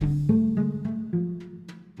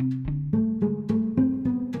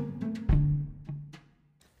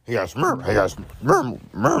remember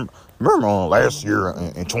last year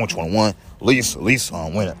in 2021, Lisa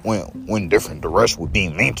went different direction with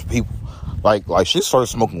being mean to people. Like she started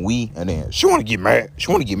smoking weed, and then she want to get mad. She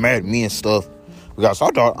want to get mad at me and stuff. Because I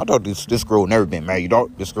thought this girl would never been mad. You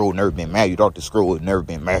thought this girl would never been mad. You thought this girl would never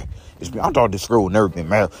been mad. I thought this girl would never been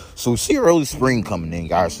mad. So we see early spring coming in,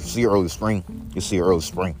 guys. You see early spring. I see early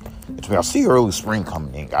spring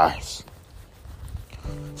coming in, guys.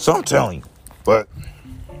 So I'm telling you, but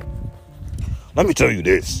let me tell you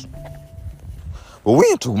this. But we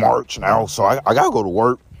into March now, so I gotta go to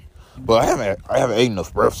work. But I haven't ate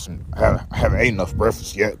enough breakfast. I haven't ate enough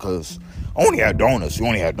breakfast yet because I only had donuts. You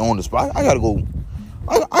only had donuts, but I gotta go.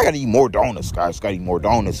 I gotta eat more donuts, guys. Gotta eat more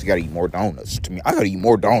donuts. You gotta eat more donuts. To me, I gotta eat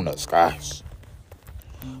more donuts, guys.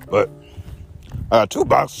 But I got 2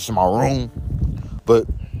 boxes in my room. But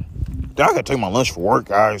then I gotta take my lunch for work,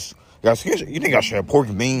 guys. Guys, you think I should have pork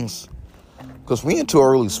and beans? Because we into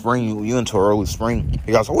early spring. You into early spring.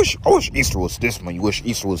 Hey guys, I wish Easter was this month. You wish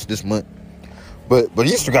Easter was this month. But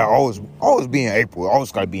Easter got always be in April.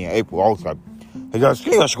 Always gotta be in April. Hey guys,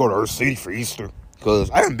 you think I should go to Earth City for Easter? Because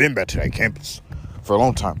I haven't been back to that campus for a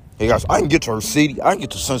long time. Hey guys, I can get to Earth City. I can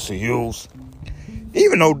get to Sunset Hills.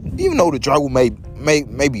 Even though the drive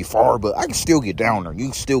may be far, but I can still get down there. You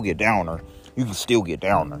can still get down there. I can still get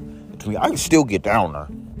down there.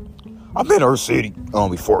 I've been to Earth City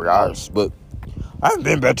before, guys, but I haven't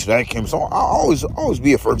been back to that campus. So I always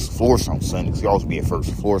be at First Floors on Sundays. You always be at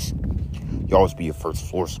First Floors.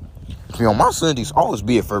 On my Sundays, I always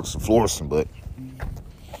be at First Floors, but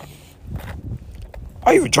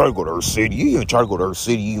I even try to go to Earth City. You even try to go to Earth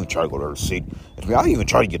City. I even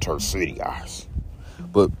try to get to Earth City, guys.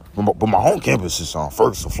 But my home campus is on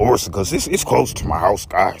Ferguson, Florida, because it's close to my house,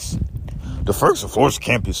 guys. The Ferguson, Florida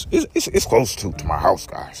campus is close to my house,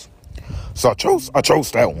 guys. So I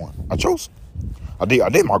chose that one. I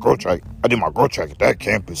did my growth track. I did my growth track at that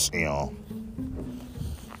campus, and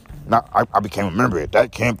I became a member at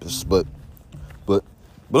that campus. But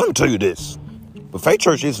let me tell you this: but Faith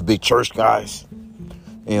Church is a big church, guys.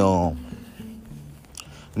 And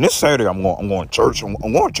this Saturday I'm going to church. I'm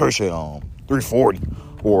going to church at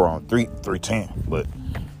 3:40 or 3:10. But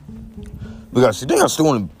guys, you think I still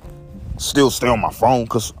want to stay on my phone?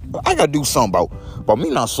 Cause I gotta do something about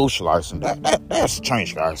me not socializing. That has to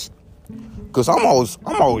change, guys. Cause I'm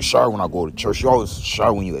always shy when I go to church. You always shy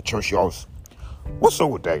when you at church. What's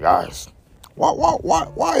up with that, guys?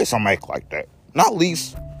 Why is some act like that? Not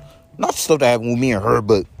stuff that happened with me and her,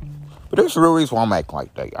 but there's a real reason why I'm acting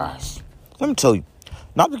like that, guys. Let me tell you,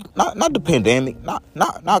 not the pandemic, not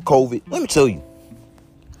COVID. Let me tell you,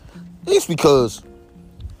 it's because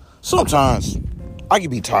sometimes I can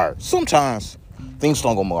be tired. Sometimes things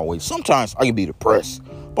don't go my way. Sometimes I can be depressed.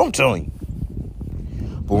 But I'm telling you,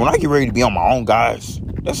 but when I get ready to be on my own, guys,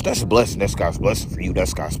 that's a blessing. That's God's blessing for you.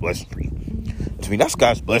 That's God's blessing for you. To me, that's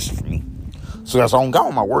God's blessing for me. So guys, I don't got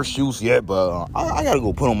on my work shoes yet, but I gotta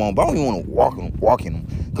go put them on. But I don't even want to walk in them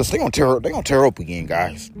because they're gonna tear up again,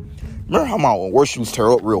 guys. Remember how my work shoes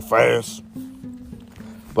tear up real fast?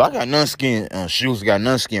 But I got non-skin shoes. I got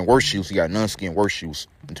non-skin work shoes. You got non-skin work shoes.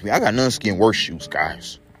 And to me, I got non-skin work shoes,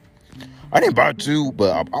 guys. I didn't buy 2,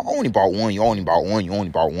 but I only bought 1. You only bought 1.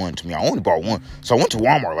 To me, I only bought 1. So I went to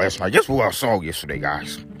Walmart last night. Guess what I saw yesterday,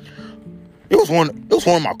 guys? It was one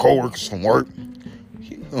of my coworkers from work.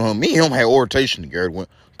 Me and him had orientation together.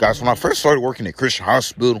 Guys, when I first started working at Christian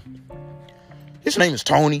Hospital, his name is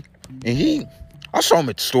Tony, and I saw him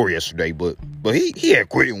at the store yesterday, but he had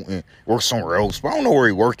quit and worked somewhere else. But I don't know where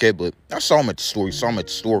he worked at, but I saw him at the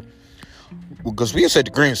store. Because we was at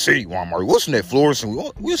the Grand City Walmart. We wasn't at Florissant.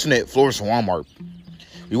 We wasn't at Florissant Walmart.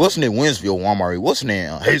 We wasn't at Winsville Walmart. We wasn't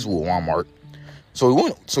at Hazelwood Walmart. So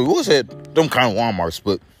we was at them kind of Walmarts,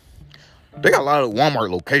 but they got a lot of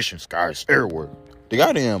Walmart locations, guys, everywhere. They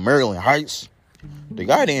got it in Maryland Heights. They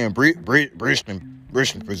got it in Bridgeton,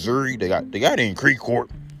 Missouri. They got it in Creek Court.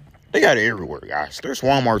 They got it everywhere, guys. There's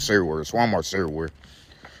Walmarts everywhere.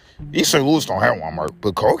 East St. Louis don't have Walmart,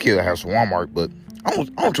 but Cahokia has Walmart. But I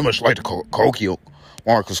don't too much like the Cahokia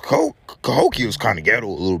Walmart because Cahokia is kind of ghetto a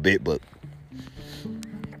little bit, but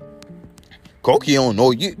Cahokia,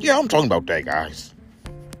 Illinois, yeah, I'm talking about that, guys.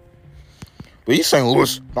 But East St.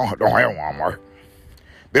 Louis don't have Walmart.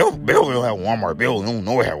 Belleville have Walmart. Belleville,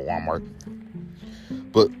 Illinois have Walmart.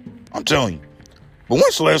 But I'm telling you, but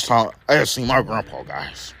when's the last time I had seen my grandpa,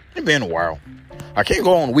 guys? It's been a while. I can't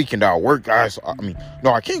go on the weekend that I work, guys. I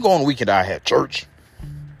can't go on the weekend that I had church.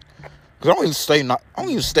 Because I don't even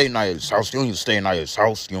stay night at his house. You don't even stay night at his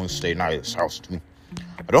house. To me.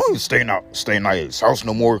 I don't even stay night at his house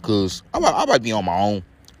no more because I might be on my own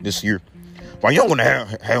this year. But I'm going to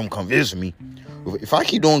have him come visit me. If I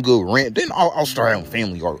keep doing good rent, then I'll start having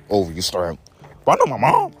family over. You start having, but I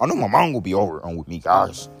know my mom will be over with me,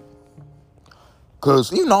 guys.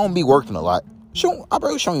 Cause even though I don't be working a lot, I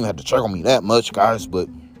probably don't even have to check on me that much, guys. But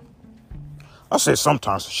I said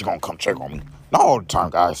sometimes she gonna come check on me. Not all the time,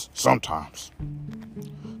 guys. Sometimes.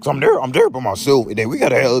 Cause I'm there by myself, and then we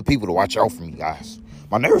gotta have other people to watch out for me, guys.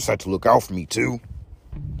 My neighbors had to look out for me too.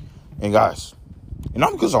 And guys, and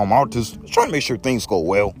not because I'm autistic, trying to make sure things go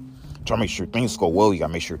well. Trying to make sure things go well. You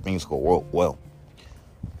gotta make sure things go well.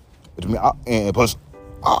 But to me, and plus,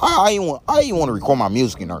 I even want to record my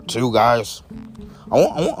music in there too, guys. I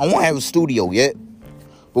won't have a studio yet,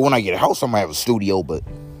 but when I get a house, I'm gonna have a studio. But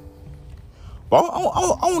I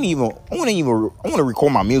want to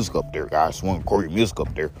record my music up there, guys. I want to record your music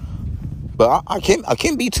up there. But I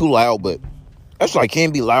can't be too loud. But actually, I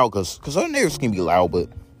can't be loud because other neighbors can be loud. But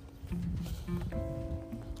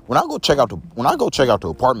when I go check out the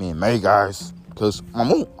apartment in May, guys, because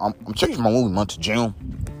I'm changing my moving month to June.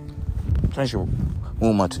 Changing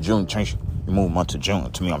moving month to June. Changing moving month to June.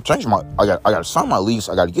 To me, I got to sign my lease.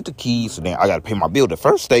 I got to get the keys, and then I got to pay my bill the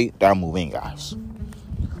first day that I move in, guys.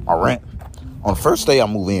 My rent. On the first day I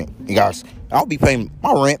move in, and guys, I'll be paying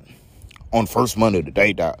my rent on the first month of the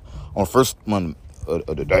day. On the first month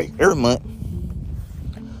of the day, every month.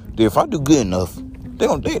 Then if I do good enough, they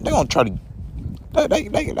gonna try to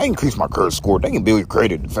they increase my credit score. They can build your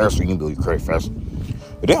credit faster. You can build your credit faster.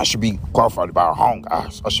 But then I should be qualified to buy a home,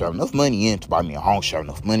 guys. I should have enough money in to buy me a home. I should have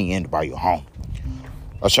enough money in to buy you a home.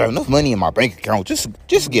 I should have enough money in my bank account just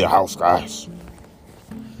to get a house, guys.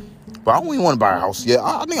 But I don't even want to buy a house yet.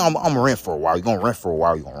 I think I'm gonna rent for a while. You're gonna rent for a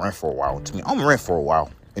while. To me, I'm gonna rent for a while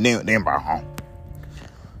and then buy a home.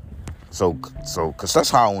 So, cause that's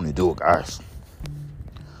how I want to do it, guys.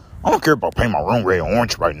 I don't care about paying my room red and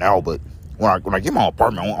orange right now, but when I get my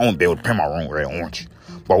apartment, I want to be able to pay my room red and orange.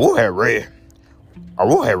 But I will have red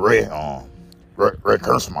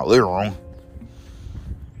curtains in my living room.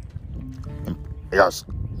 And guys,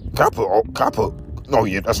 can I put? Oh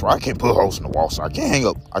yeah, that's right. I can't put holes in the wall, so I can't hang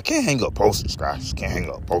up posters, guys. Can't hang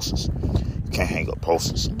up posters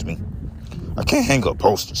to me. I can't hang up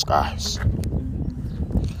posters, guys.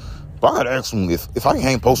 But I gotta ask them if I can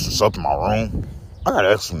hang posters up in my room. I gotta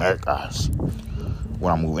ask them that, guys,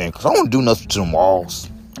 when I move in, cause I don't want to do nothing to them walls.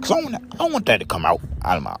 Cause I don't want that to come out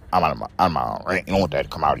of my rent. You don't want that to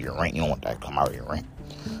come out of your rent.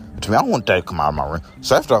 To me, I don't want that to come out of my rent.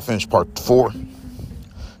 So after I finish part 4,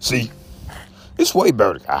 see. It's way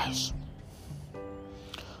better, guys.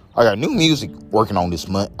 I got new music working on this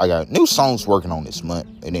month. I got new songs working on this month.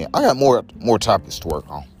 And then I got more topics to work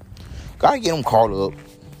on. Gotta get them caught up.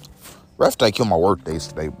 Rest day killed my work days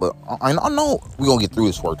today. But I know we're going to get through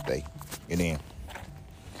this work day. And then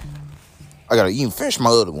I got to even finish my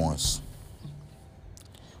other ones.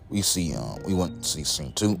 We went to see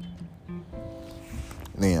Scene 2. And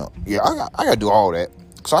then, yeah, I got to do all that.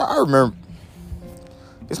 Because I remember.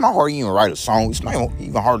 It's not hard to even write a song. It's not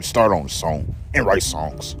even hard to start on a song and write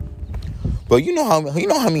songs. But you know how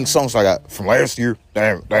many songs I got from last year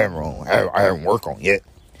that I haven't worked on yet.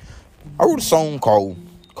 I wrote a song called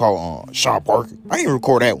Sean Parker. I ain't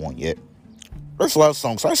record that one yet. There's a lot of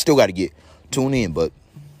songs I still got to get tuned in, but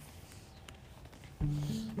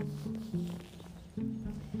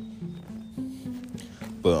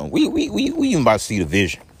we even about to see the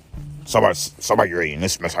vision. Somebody ready, and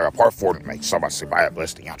this mess I got part 4 to make. Somebody say bye,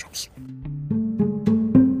 bless the outros.